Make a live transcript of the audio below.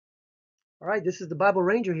All right, this is the Bible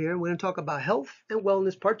Ranger here. We're going to talk about health and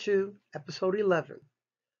wellness, part 2, episode 11.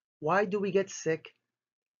 Why do we get sick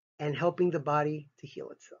and helping the body to heal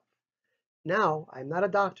itself? Now, I'm not a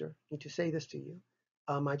doctor. I need to say this to you.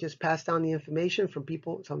 I just passed down the information from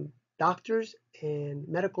people, some doctors and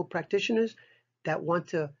medical practitioners that want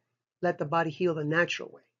to let the body heal the natural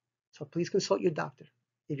way. So please consult your doctor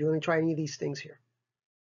if you're going to try any of these things here.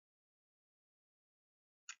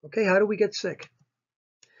 Okay, how do we get sick?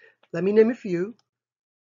 Let me name a few.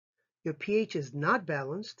 Your pH is not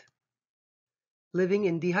balanced, living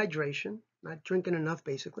in dehydration, not drinking enough,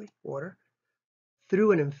 basically, water,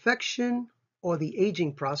 through an infection or the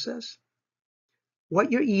aging process,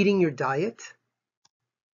 what you're eating, your diet,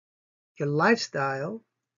 your lifestyle,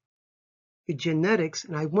 your genetics,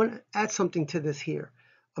 and I want to add something to this here.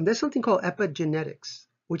 There's something called epigenetics,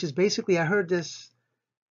 which is basically, I heard this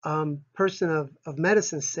person of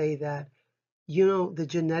medicine say that, the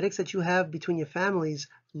genetics that you have between your families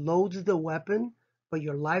loads the weapon, but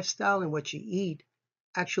your lifestyle and what you eat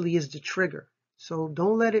actually is the trigger. So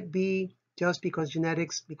don't let it be just because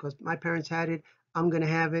genetics, because my parents had it, I'm going to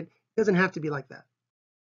have it. It doesn't have to be like that.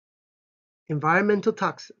 Environmental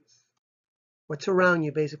toxins, what's around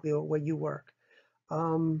you basically, or where you work.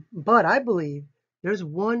 But I believe there's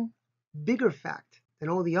one bigger fact than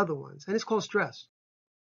all the other ones, and it's called stress.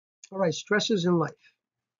 All right, stressors in life.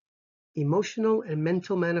 Emotional and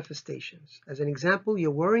mental manifestations. As an example,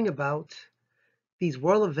 you're worrying about these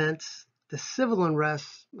world events, the civil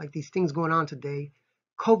unrest, like these things going on today,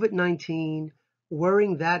 COVID-19,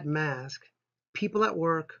 wearing that mask, people at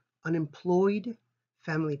work, unemployed,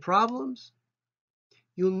 family problems.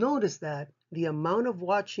 You'll notice that the amount of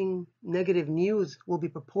watching negative news will be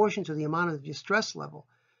proportional to the amount of your stress level.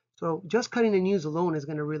 So just cutting the news alone is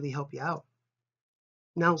going to really help you out.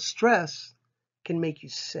 Now, stress can make you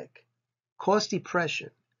sick, cause depression,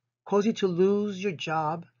 cause you to lose your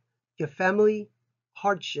job, your family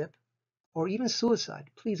hardship, or even suicide.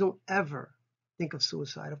 Please don't ever think of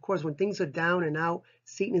suicide. Of course, when things are down and out,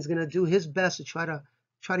 Satan is going to do his best to try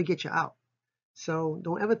to get you out. So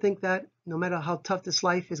don't ever think that no matter how tough this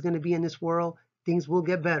life is going to be in this world, things will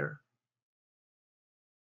get better.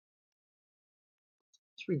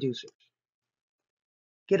 It's reducers.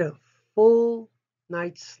 Get a full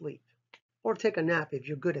night's sleep or take a nap if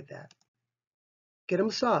you're good at that. Get a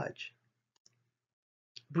massage.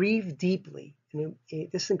 Breathe deeply. And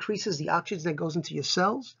this increases the oxygen that goes into your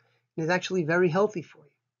cells and is actually very healthy for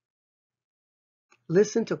you.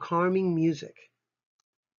 Listen to calming music.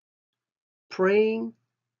 Praying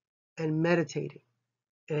and meditating.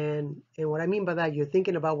 And what I mean by that, you're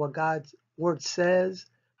thinking about what God's word says,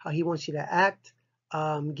 how he wants you to act.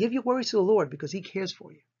 Give your worries to the Lord because he cares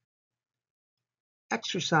for you.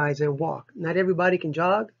 Exercise and walk. Not everybody can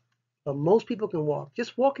jog, but most people can walk.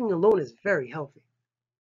 Just walking alone is very healthy.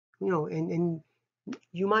 And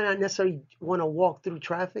you might not necessarily want to walk through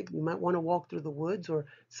traffic. You might want to walk through the woods or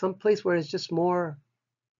some place where it's just more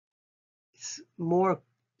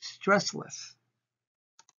stressless.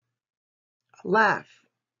 Laugh.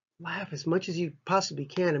 Laugh as much as you possibly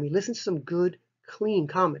can. I mean, listen to some good, clean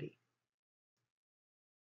comedy.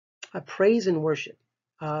 Praise and worship.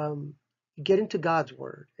 Get into God's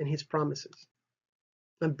word and his promises.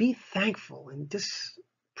 And be thankful and just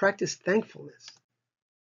practice thankfulness.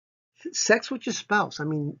 Sex with your spouse. I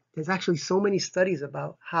mean, there's actually so many studies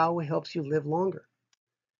about how it helps you live longer.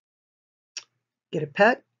 Get a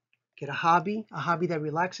pet, get a hobby that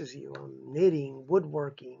relaxes you, knitting,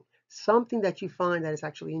 woodworking, something that you find that is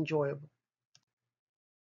actually enjoyable.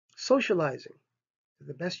 Socializing,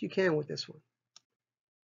 the best you can with this one.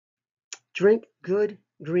 Drink good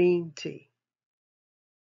green tea.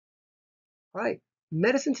 All right,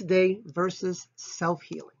 medicine today versus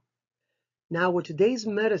self-healing. Now, with today's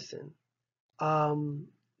medicine,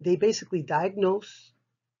 they basically diagnose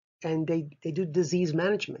and they do disease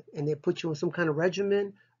management and they put you on some kind of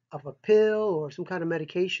regimen of a pill or some kind of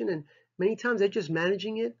medication. And many times they're just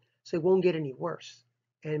managing it so it won't get any worse.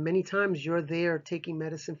 And many times you're there taking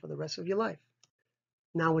medicine for the rest of your life.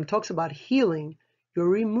 Now, when it talks about healing, you're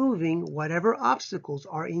removing whatever obstacles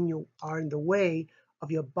are in the way of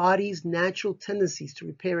your body's natural tendencies to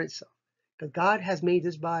repair itself. Because God has made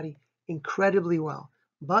this body incredibly well.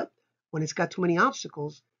 But when it's got too many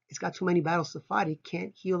obstacles, it's got too many battles to fight, it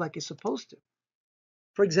can't heal like it's supposed to.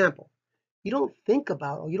 For example, you don't think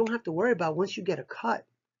about or you don't have to worry about once you get a cut,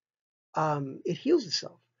 it heals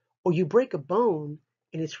itself. Or you break a bone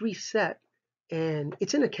and it's reset and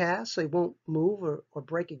it's in a cast so it won't move or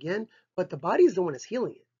break again, but the body is the one that's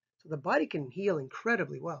healing it. So the body can heal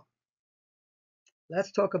incredibly well.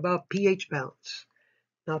 Let's talk about pH balance.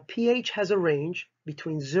 Now, pH has a range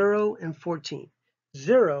between 0 and 14.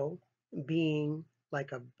 0 being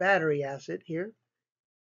like a battery acid here,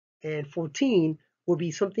 and 14 will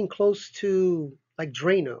be something close to like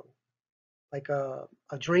Drano, like a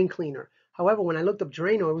drain cleaner. However, when I looked up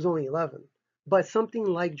Drano, it was only 11. But something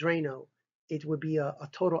like Drano, it would be a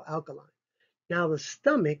total alkaline. Now, the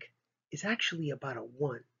stomach is actually about a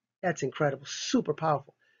 1. That's incredible, super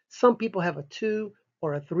powerful. Some people have a 2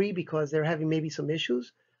 or a 3 because they're having maybe some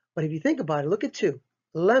issues. But if you think about it, look at 2.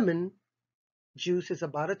 Lemon juice is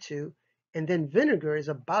about a 2, and then vinegar is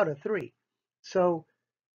about a 3. So,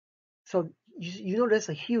 so you know that's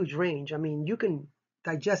a huge range. I mean, you can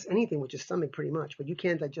digest anything with your stomach pretty much, but you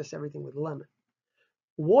can't digest everything with lemon.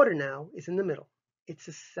 Water now is in the middle. It's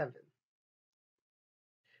a 7.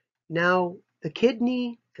 Now, the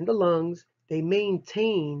kidney and the lungs, they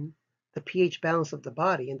maintain the pH balance of the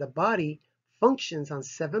body, and the body functions on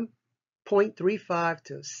 7.35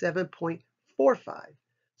 to 7.45.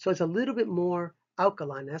 So it's a little bit more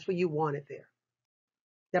alkaline. That's what you want it there.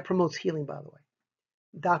 That promotes healing, by the way.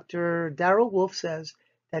 Dr. Darrell Wolf says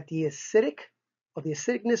that the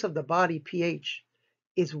acidicness of the body pH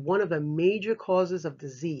is one of the major causes of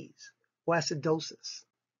disease or acidosis,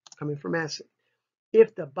 coming from acid.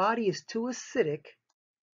 If the body is too acidic,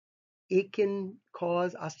 it can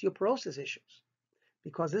cause osteoporosis issues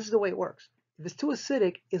because this is the way it works. If it's too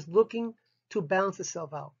acidic, it's looking to balance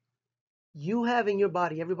itself out. You have in your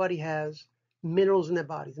body, everybody has minerals in their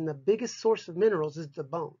bodies, and the biggest source of minerals is the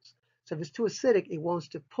bones. So if it's too acidic, it wants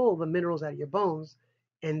to pull the minerals out of your bones,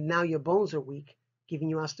 and now your bones are weak, giving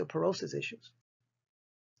you osteoporosis issues.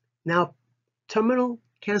 Now, terminal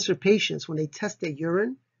cancer patients, when they test their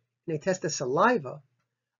urine and they test their saliva,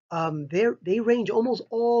 they range, almost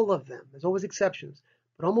all of them, there's always exceptions,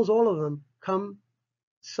 but almost all of them come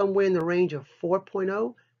somewhere in the range of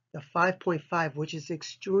 4.0 to 5.5, which is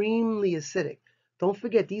extremely acidic. Don't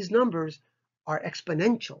forget, these numbers are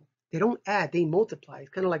exponential. They don't add, they multiply. It's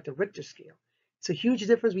kind of like the Richter scale. It's a huge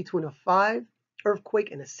difference between a 5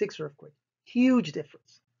 earthquake and a 6 earthquake. Huge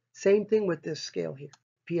difference. Same thing with this scale here,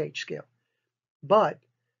 pH scale. But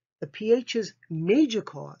the pH's major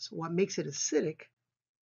cause, what makes it acidic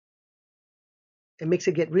and makes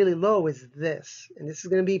it get really low, is this. And this is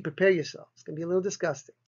going to be, prepare yourself. It's going to be a little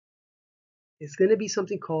disgusting. It's going to be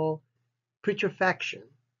something called putrefaction.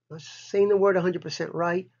 I'm not saying the word 100%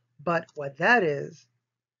 right, but what that is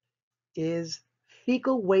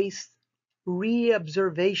fecal waste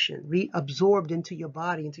reabsorbed into your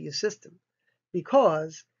body, into your system.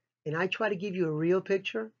 Because, and I try to give you a real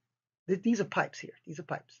picture, these are pipes here, these are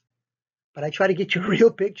pipes. But I try to get you a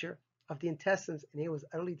real picture of the intestines, and it was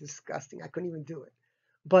utterly disgusting. I couldn't even do it.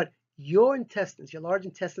 But your intestines, your large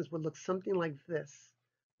intestines, would look something like this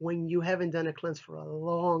when you haven't done a cleanse for a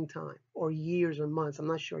long time, or years or months. I'm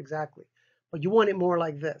not sure exactly. But you want it more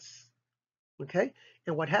like this. Okay?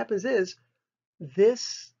 And what happens is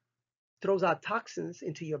this throws out toxins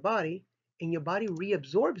into your body, and your body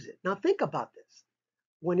reabsorbs it. Now think about this.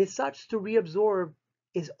 When it starts to reabsorb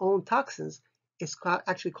its own toxins, it's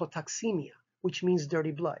actually called toxemia, which means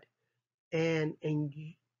dirty blood. And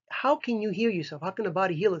how can you heal yourself? How can the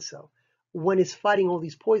body heal itself when it's fighting all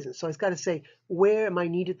these poisons? So it's got to say, where am I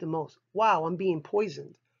needed the most? Wow, I'm being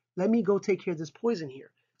poisoned. Let me go take care of this poison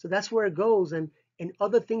here. So that's where it goes, and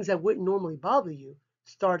other things that wouldn't normally bother you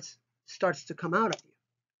starts to come out of you.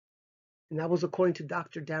 And that was according to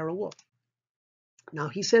Dr. Darrell Wolf. Now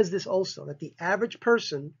he says this also, that the average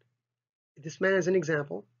person, this man as an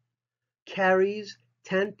example, carries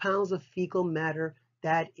 10 pounds of fecal matter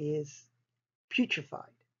that is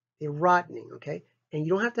putrefied. They're rotting, okay? And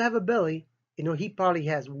you don't have to have a belly. You know, he probably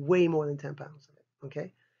has way more than 10 pounds of it,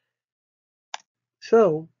 okay?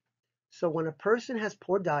 So when a person has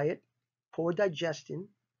poor diet, poor digestion,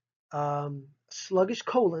 sluggish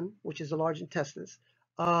colon, which is the large intestines,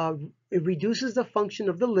 it reduces the function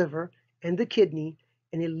of the liver and the kidney,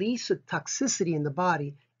 and it leads to toxicity in the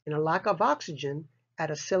body and a lack of oxygen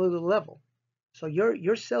at a cellular level. So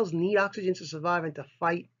your cells need oxygen to survive and to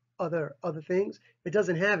fight other things. If it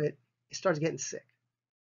doesn't have it, it starts getting sick.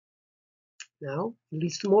 Now, it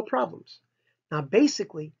leads to more problems. Now,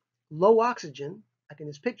 basically, low oxygen, like in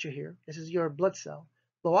this picture here, this is your blood cell.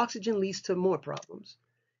 Low oxygen leads to more problems.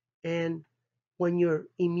 And when your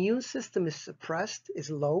immune system is suppressed,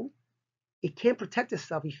 is low, it can't protect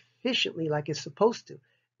itself efficiently like it's supposed to.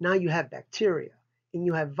 Now you have bacteria, and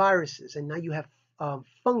you have viruses, and now you have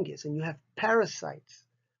fungus, and you have parasites.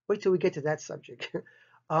 Wait till we get to that subject.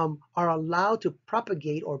 Are allowed to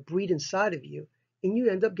propagate or breed inside of you, and you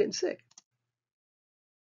end up getting sick.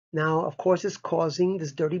 Now, of course, it's causing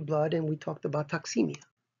this dirty blood, and we talked about toxemia.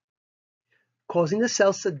 causing the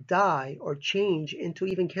cells to die or change into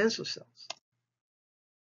even cancer cells.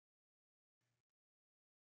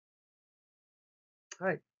 All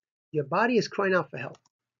right, your body is crying out for help.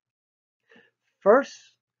 First,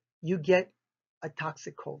 you get a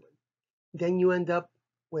toxic colon. Then you end up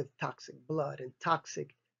with toxic blood and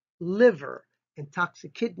toxic liver and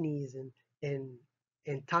toxic kidneys and,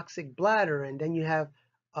 and toxic bladder. And then you have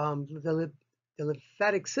the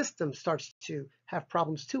lymphatic system starts to have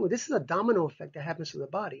problems too. This is a domino effect that happens to the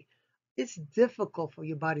body. It's difficult for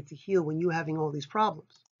your body to heal when you're having all these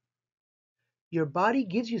problems. Your body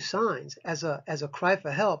gives you signs as a cry for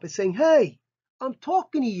help. It's saying, hey, I'm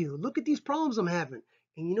talking to you. Look at these problems I'm having.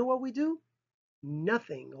 And you know what we do?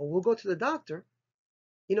 Nothing. Or we'll go to the doctor,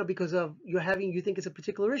 because of you think it's a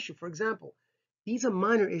particular issue. For example, these are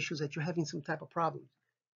minor issues that you're having some type of problem.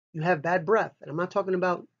 You have bad breath, and I'm not talking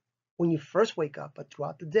about when you first wake up, but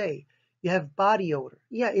throughout the day. You have body odor.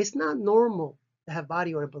 Yeah, it's not normal to have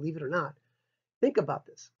body odor, believe it or not. Think about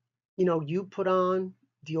this. You put on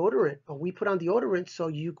deodorant, or we put on deodorant so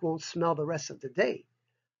you won't smell the rest of the day.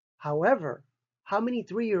 However, how many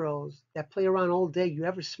 3-year-olds that play around all day, you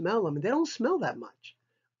ever smell them, and they don't smell that much?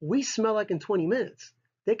 We smell like in 20 minutes.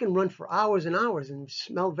 They can run for hours and hours and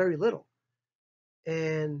smell very little.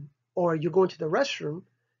 Or you're going to the restroom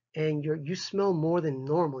and you smell more than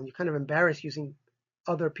normal, and you're kind of embarrassed using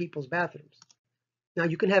other people's bathrooms. Now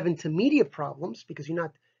you can have intermediate problems because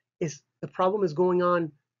the problem is going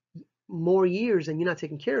on more years and you're not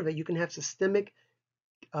taking care of it. You can have systemic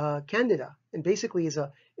candida, and basically it's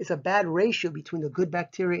a bad ratio between the good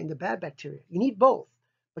bacteria and the bad bacteria. You need both,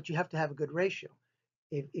 but you have to have a good ratio.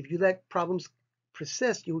 If you let problems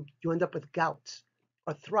persist, you end up with gout,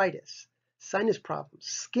 arthritis, sinus problems,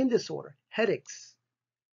 skin disorder, headaches,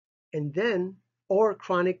 or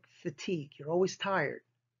chronic fatigue. You're always tired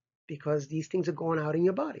because these things are going out in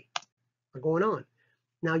your body, are going on.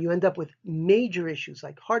 Now you end up with major issues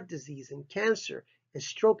like heart disease and cancer and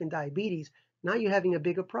stroke and diabetes. Now you're having a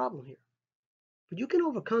bigger problem here. But you can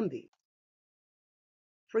overcome these.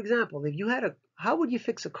 For example, how would you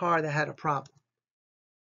fix a car that had a problem?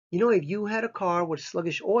 If you had a car with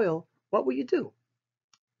sluggish oil, what would you do?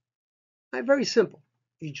 Very simple.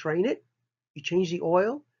 You drain it, you change the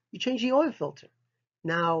oil, you change the oil filter.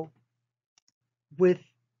 Now, with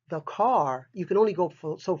the car, you can only go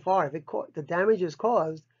so far. If the damage is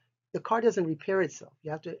caused, the car doesn't repair itself.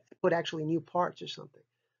 You have to put actually new parts or something.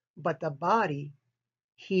 But the body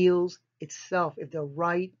heals itself if the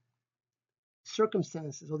right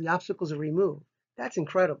circumstances or the obstacles are removed. That's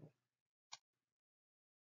incredible.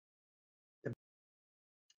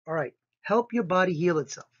 All right, help your body heal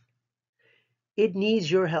itself. It needs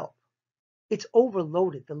your help. It's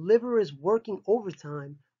overloaded. The liver is working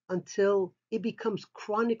overtime until it becomes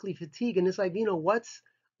chronically fatigued. And it's like,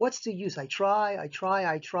 what's the use? I try,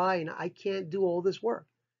 and I can't do all this work.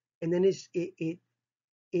 And then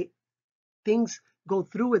things go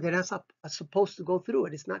through it that are not supposed to go through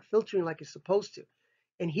it. It's not filtering like it's supposed to.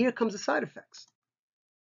 And here comes the side effects.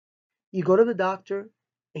 You go to the doctor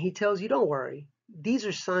and he tells you, don't worry, these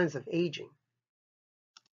are signs of aging.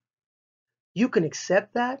 You can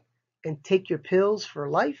accept that and take your pills for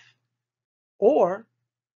life, or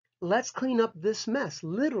let's clean up this mess,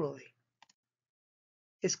 literally.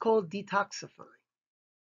 It's called detoxifying.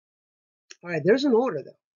 All right, there's an order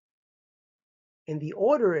though. And the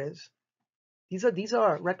order is, these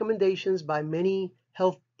are recommendations by many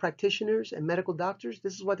health practitioners and medical doctors.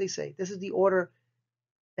 This is what they say. This is the order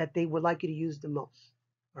that they would like you to use the most.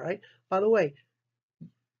 All right. By the way,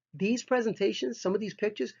 these presentations, some of these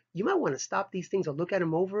pictures, you might want to stop these things or look at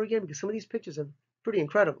them over again because some of these pictures are pretty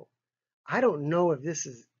incredible. I don't know if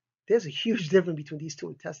there's a huge difference between these two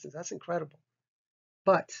intestines. That's incredible.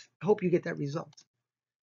 But I hope you get that result.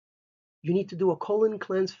 You need to do a colon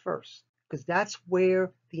cleanse first because that's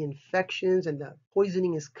where the infections and the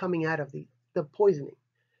poisoning is coming out of the poisoning.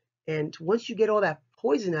 And once you get all that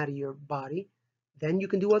poison out of your body, then you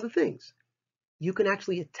can do other things. You can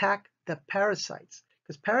actually attack the parasites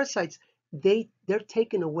because parasites, they're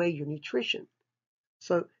taking away your nutrition.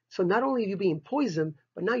 So not only are you being poisoned,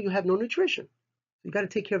 but now you have no nutrition. So you got to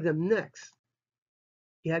take care of them next.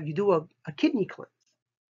 You do a kidney cleanse.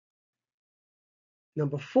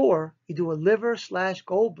 Number 4, you do a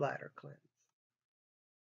liver/gallbladder cleanse.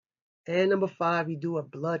 And number 5, you do a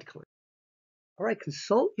blood cleanse. All right,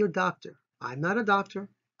 consult your doctor. I'm not a doctor.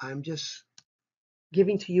 I'm just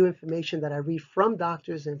giving to you information that I read from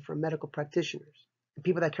doctors and from medical practitioners and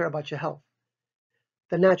people that care about your health.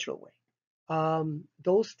 The natural way.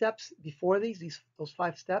 Those steps before those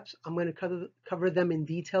 5 steps, I'm going to cover them in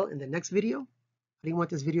detail in the next video. I didn't want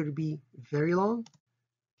this video to be very long.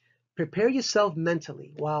 prepare yourself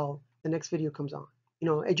mentally while the next video comes on.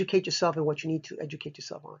 Educate yourself in what you need to educate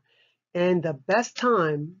yourself on. And the best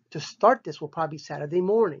time to start this will probably be Saturday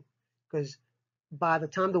morning, because by the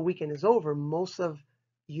time the weekend is over, most of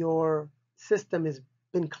your system has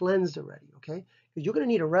been cleansed already, okay? Because you're going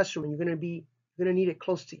to need a restroom, and you're going to need it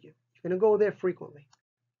close to you. You're going to go there frequently.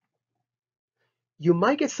 You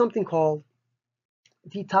might get something called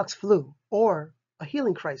detox flu or a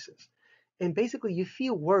healing crisis. And basically, you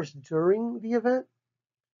feel worse during the event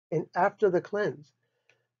and after the cleanse.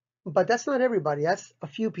 But that's not everybody. That's a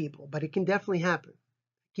few people, but it can definitely happen.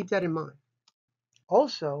 Keep that in mind.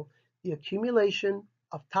 Also, the accumulation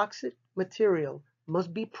of toxic material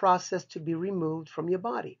must be processed to be removed from your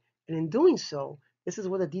body. And in doing so, this is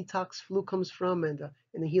where the detox flu comes from, and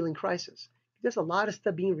the healing crisis. There's a lot of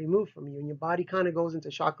stuff being removed from you, and your body kind of goes into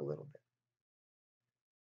shock a little bit.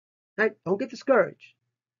 Right? Don't get discouraged.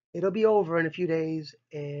 It'll be over in a few days,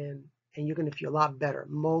 and you're going to feel a lot better.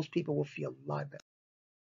 Most people will feel a lot better.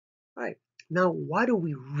 All right. Now, why do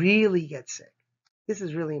we really get sick? This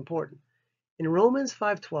is really important. In Romans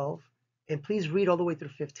 5:12, and please read all the way through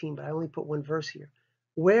 15, but I only put one verse here.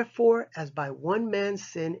 Wherefore, as by one man's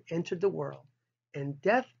sin entered the world, and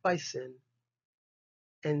death by sin,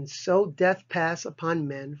 and so death passed upon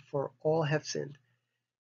men, for all have sinned.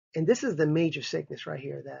 And this is the major sickness right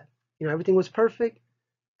here, that everything was perfect,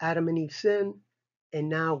 Adam and Eve sinned, and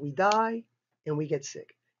now we die and we get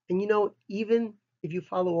sick. And even if you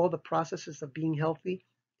follow all the processes of being healthy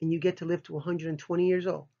and you get to live to 120 years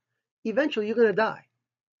old, eventually you're going to die.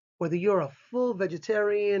 Whether you're a full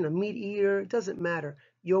vegetarian, a meat eater, it doesn't matter.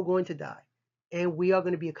 You're going to die. And we are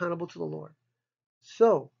going to be accountable to the Lord.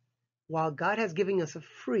 So, while God has given us a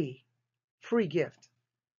free gift,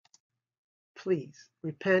 please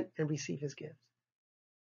repent and receive his gift.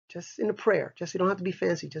 Just in a prayer. You don't have to be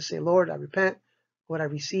fancy. Just say, Lord, I repent. Lord, I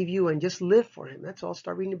receive you, and just live for him. That's all.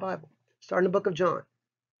 Start reading the Bible. Start in the book of John.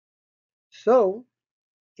 So,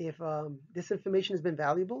 if this information has been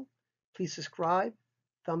valuable, please subscribe,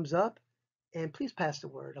 thumbs up, and please pass the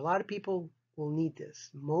word. A lot of people will need this.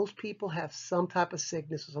 Most people have some type of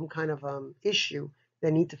sickness or some kind of issue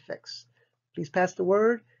they need to fix. Please pass the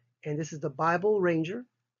word. And this is the Bible Ranger,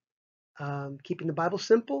 keeping the Bible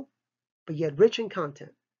simple, but yet rich in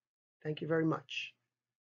content. Thank you very much.